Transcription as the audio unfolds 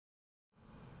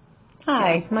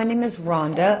Hi, my name is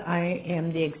Rhonda. I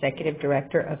am the Executive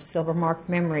Director of Silvermark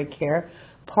Memory Care,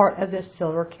 part of the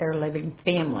Silvercare Living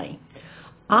family.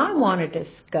 I want to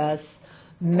discuss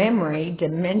memory,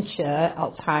 dementia,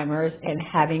 Alzheimer's, and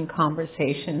having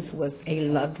conversations with a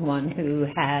loved one who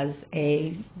has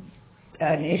an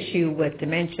issue with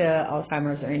dementia,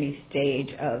 Alzheimer's, or any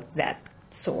stage of that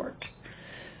sort.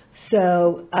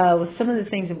 So some of the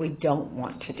things that we don't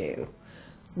want to do.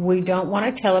 We don't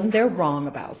want to tell them they're wrong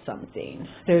about something.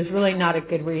 There's really not a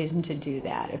good reason to do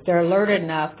that. If they're alert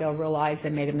enough, they'll realize they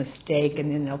made a mistake and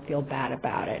then they'll feel bad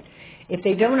about it. If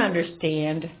they don't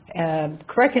understand,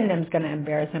 correcting them is going to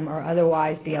embarrass them or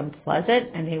otherwise be unpleasant,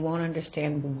 and they won't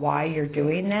understand why you're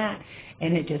doing that,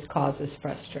 and it just causes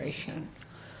frustration.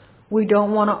 We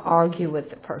don't want to argue with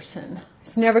the person.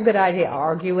 It's never a good idea to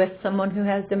argue with someone who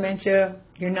has dementia.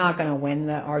 You're not going to win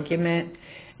the argument.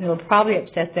 It'll probably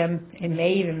upset them. It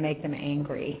may even make them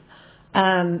angry.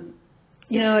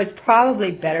 It's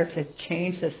probably better to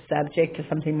change the subject to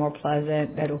something more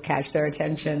pleasant that will catch their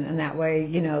attention, and that way,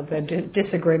 the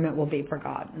disagreement will be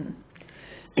forgotten.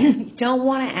 You don't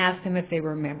want to ask them if they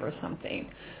remember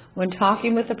something. When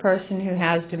talking with a person who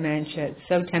has dementia, it's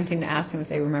so tempting to ask them if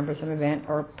they remember some event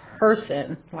or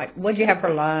person, like, what'd you have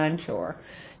for lunch, or,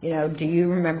 do you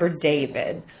remember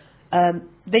David?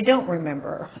 They don't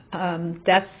remember.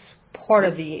 That's part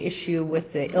of the issue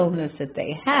with the illness that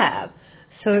they have.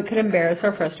 So it could embarrass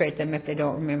or frustrate them if they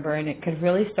don't remember, and it could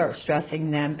really start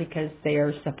stressing them because they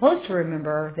are supposed to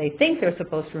remember, they think they're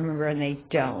supposed to remember, and they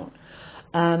don't.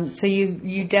 So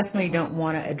you definitely don't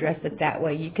want to address it that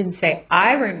way. You can say,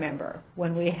 I remember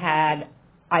when we had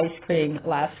ice cream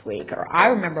last week, or I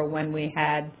remember when we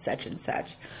had such and such,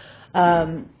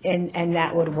 and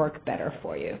that would work better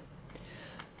for you.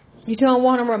 You don't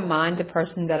want to remind the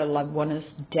person that a loved one is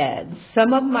dead.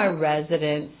 Some of my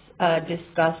residents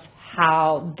discuss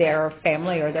how their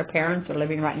family or their parents are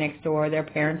living right next door, their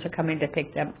parents are coming to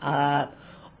pick them up,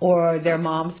 or their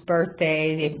mom's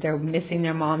birthday, they're missing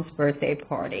their mom's birthday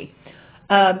party.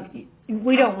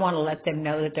 We don't want to let them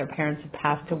know that their parents have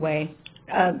passed away.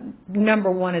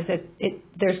 Number one is that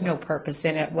there's no purpose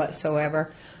in it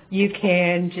whatsoever. You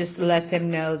can just let them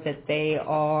know that they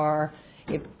are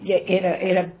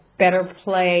in a better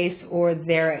place, or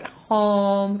they're at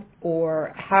home,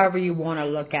 or however you want to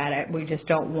look at it. We just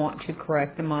don't want to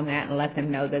correct them on that and let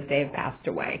them know that they've passed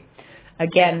away.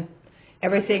 Again,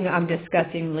 everything I'm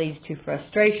discussing leads to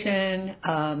frustration.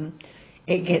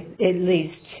 It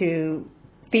leads to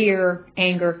fear,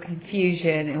 anger,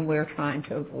 confusion, and we're trying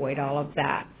to avoid all of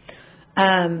that.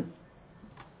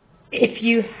 If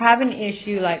you have an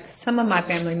issue, like some of my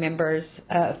family members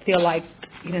feel like,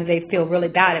 they feel really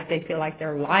bad if they feel like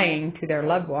they're lying to their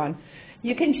loved one,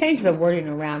 you can change the wording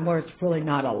around where it's really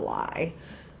not a lie.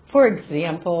 For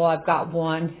example, I've got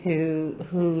one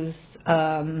who's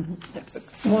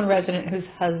one resident whose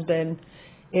husband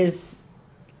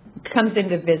comes in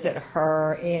to visit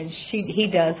her, and he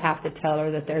does have to tell her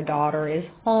that their daughter is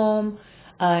home,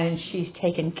 and she's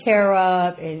taken care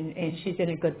of, and she's in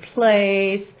a good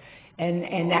place,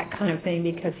 and that kind of thing,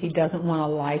 because he doesn't want to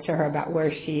lie to her about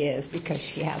where she is because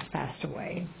she has passed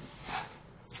away.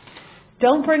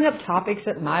 Don't bring up topics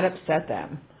that might upset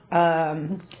them.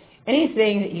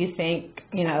 Anything that you think,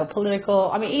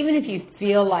 political, even if you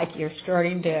feel like you're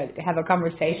starting to have a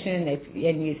conversation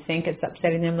and you think it's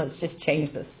upsetting them, let's just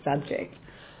change the subject.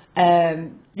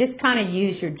 Just kind of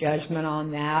use your judgment on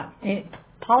that.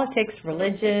 Politics,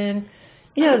 religion,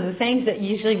 the things that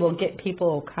usually will get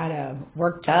people kind of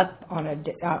worked up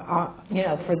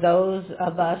for those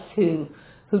of us who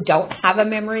don't have a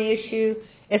memory issue,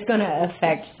 it's going to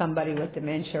affect somebody with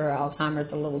dementia or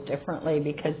Alzheimer's a little differently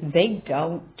because they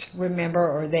don't remember,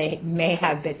 or they may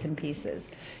have bits and pieces.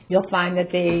 You'll find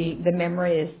that the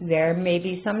memory is there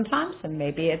maybe sometimes, and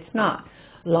maybe it's not.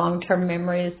 Long-term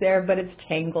memory is there, but it's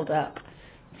tangled up.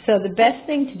 So the best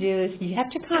thing to do is you have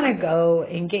to kind of go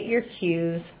and get your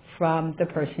cues from the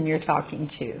person you're talking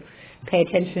to. Pay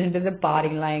attention to the body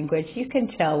language. You can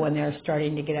tell when they're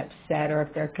starting to get upset or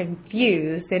if they're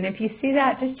confused. And if you see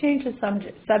that, just change the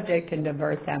subject and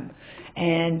divert them.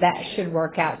 And that should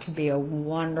work out to be a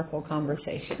wonderful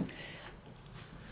conversation.